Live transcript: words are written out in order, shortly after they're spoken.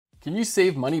Can you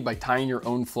save money by tying your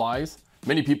own flies?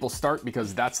 Many people start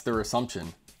because that's their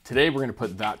assumption. Today, we're going to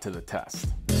put that to the test.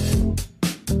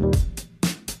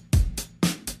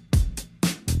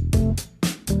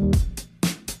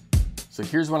 So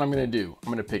here's what I'm going to do.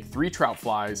 I'm going to pick 3 trout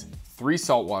flies, 3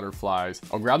 saltwater flies.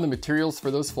 I'll grab the materials for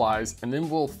those flies, and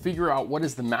then we'll figure out what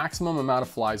is the maximum amount of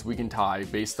flies we can tie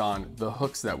based on the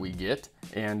hooks that we get.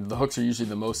 And the hooks are usually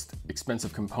the most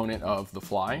expensive component of the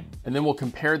fly. And then we'll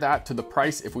compare that to the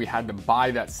price if we had to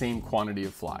buy that same quantity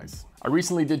of flies. I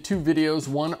recently did 2 videos,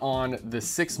 one on the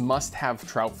 6 must-have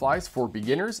trout flies for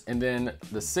beginners, and then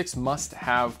the 6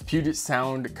 must-have Puget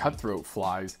Sound cutthroat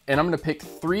flies. And I'm gonna pick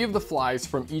 3 of the flies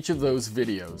from each of those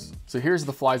videos. So here's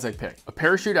the flies I picked. A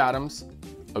parachute Adams,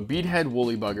 a beadhead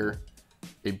woolly bugger,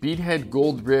 a beadhead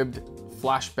gold-ribbed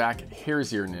Flashback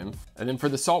Hares ear nymph, and then for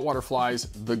the saltwater flies,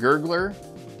 the Gurgler,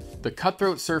 the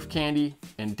Cutthroat surf candy,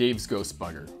 and Dave's ghost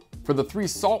bugger. For the 3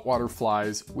 saltwater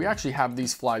flies, we actually have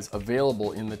these flies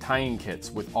available in the tying kits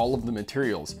with all of the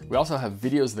materials. We also have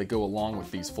videos that go along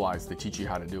with these flies that teach you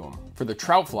how to do them. For the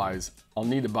trout flies, I'll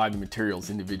need to buy the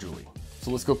materials individually. So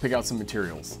let's go pick out some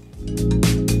materials.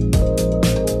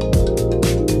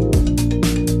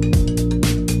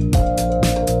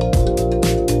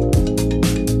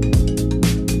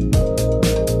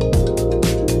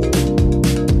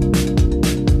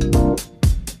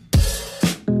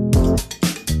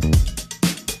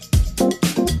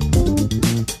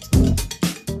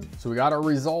 So we got our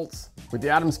results. With the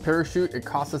Adams parachute, it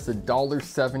cost us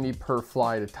 $1.70 per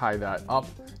fly to tie that up.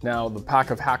 Now the pack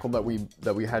of hackle that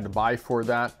we had to buy for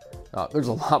that, there's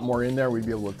a lot more in there. We'd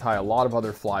be able to tie a lot of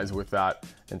other flies with that,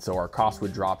 and so our cost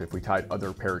would drop if we tied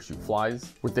other parachute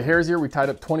flies. With the Hares ear, we tied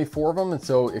up 24 of them, and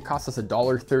so it cost us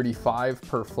 $1.35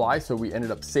 per fly, so we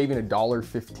ended up saving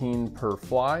 $1.15 per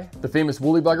fly. The famous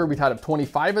woolly bugger, we tied up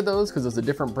 25 of those because it was a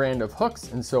different brand of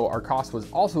hooks, and so our cost was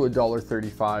also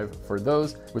 $1.35 for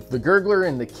those. With the Gurgler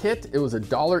in the kit, it was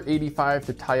 $1.85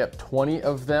 to tie up 20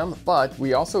 of them, but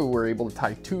we also were able to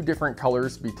tie 2 different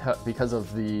colors because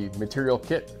of the material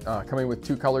kit coming with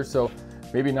 2 colors, so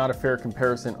maybe not a fair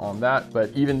comparison on that,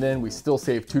 but even then we still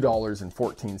saved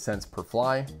 $2.14 per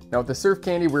fly. Now with the surf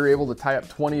candy, we were able to tie up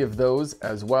 20 of those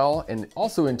as well, and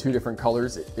also in 2 different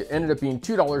colors. It ended up being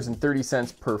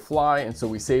 $2.30 per fly, and so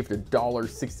we saved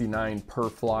 $1.69 per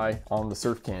fly on the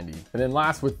surf candy. And then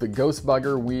last, with the ghost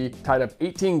bugger, we tied up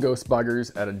 18 ghost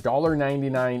buggers at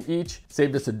 $1.99 each,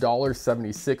 saved us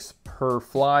 $1.76 per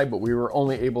fly, but we were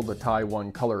only able to tie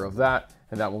 1 color of that,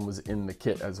 and that one was in the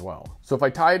kit as well. So if I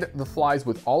tied the flies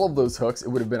with all of those hooks, it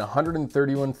would have been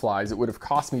 131 flies. It would have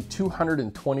cost me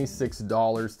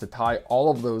 $226 to tie all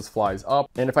of those flies up.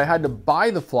 And if I had to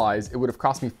buy the flies, it would have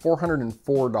cost me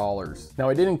 $404. Now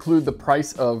I did include the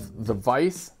price of the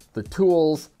vise, the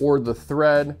tools, or the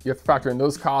thread. You have to factor in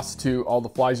those costs to all the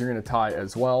flies you're gonna tie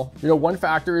as well. You know, one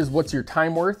factor is what's your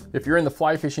time worth? If you're in the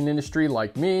fly fishing industry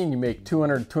like me and you make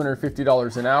 $200,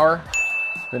 $250 an hour,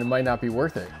 then it might not be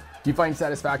worth it. Do you find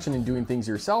satisfaction in doing things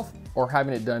yourself or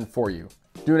having it done for you?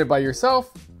 Doing it by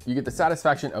yourself, you get the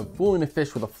satisfaction of fooling a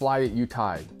fish with a fly that you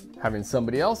tied. Having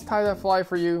somebody else tie that fly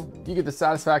for you, you get the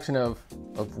satisfaction of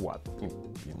what?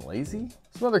 Being lazy?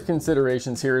 Some other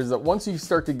considerations here is that once you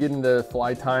start to get into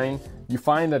fly tying, you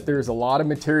find that there's a lot of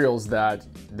materials that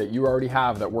you already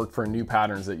have that work for new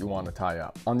patterns that you want to tie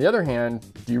up. On the other hand,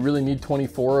 do you really need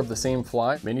 24 of the same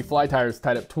fly? Many fly tiers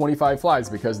tied up 25 flies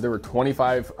because there were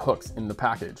 25 hooks in the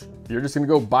package. If you're just gonna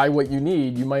go buy what you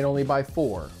need, you might only buy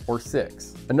 4 or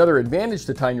 6. Another advantage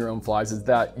to tying your own flies is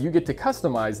that you get to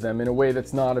customize them in a way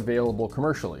that's not available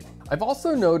commercially. I've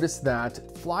also noticed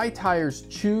that fly tiers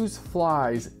choose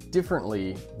flies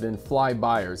differently than fly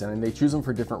buyers, and they choose them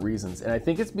for different reasons. And I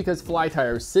think it's because fly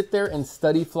tiers sit there and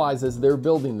study flies as they're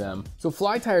building them. So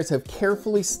fly tiers have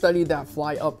carefully studied that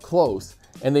fly up close,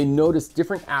 and they notice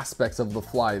different aspects of the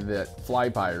fly that fly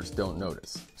buyers don't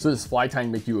notice. So does fly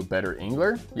tying make you a better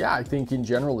angler? Yeah, I think in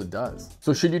general it does.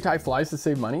 So should you tie flies to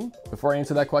save money? Before I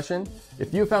answer that question,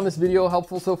 if you found this video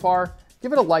helpful so far,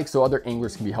 give it a like so other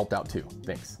anglers can be helped out too.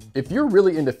 Thanks. If you're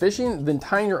really into fishing, then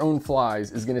tying your own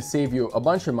flies is gonna save you a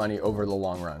bunch of money over the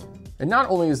long run. And not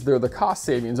only is there the cost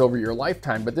savings over your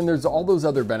lifetime, but then there's all those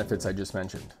other benefits I just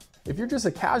mentioned. If you're just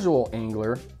a casual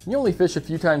angler, and you only fish a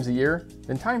few times a year,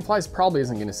 then tying flies probably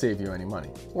isn't gonna save you any money.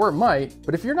 Or it might,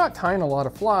 but if you're not tying a lot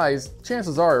of flies,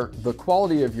 chances are the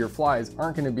quality of your flies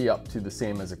aren't gonna be up to the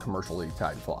same as a commercially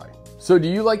tied fly. So do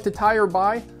you like to tie or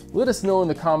buy? Let us know in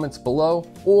the comments below,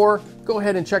 or go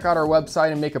ahead and check out our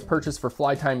website and make a purchase for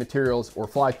fly tying materials or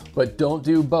fly, but don't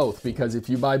do both, because if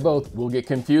you buy both, we'll get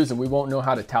confused and we won't know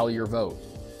how to tally your vote.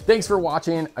 Thanks for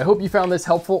watching. I hope you found this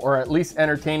helpful or at least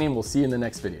entertaining. We'll see you in the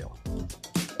next video.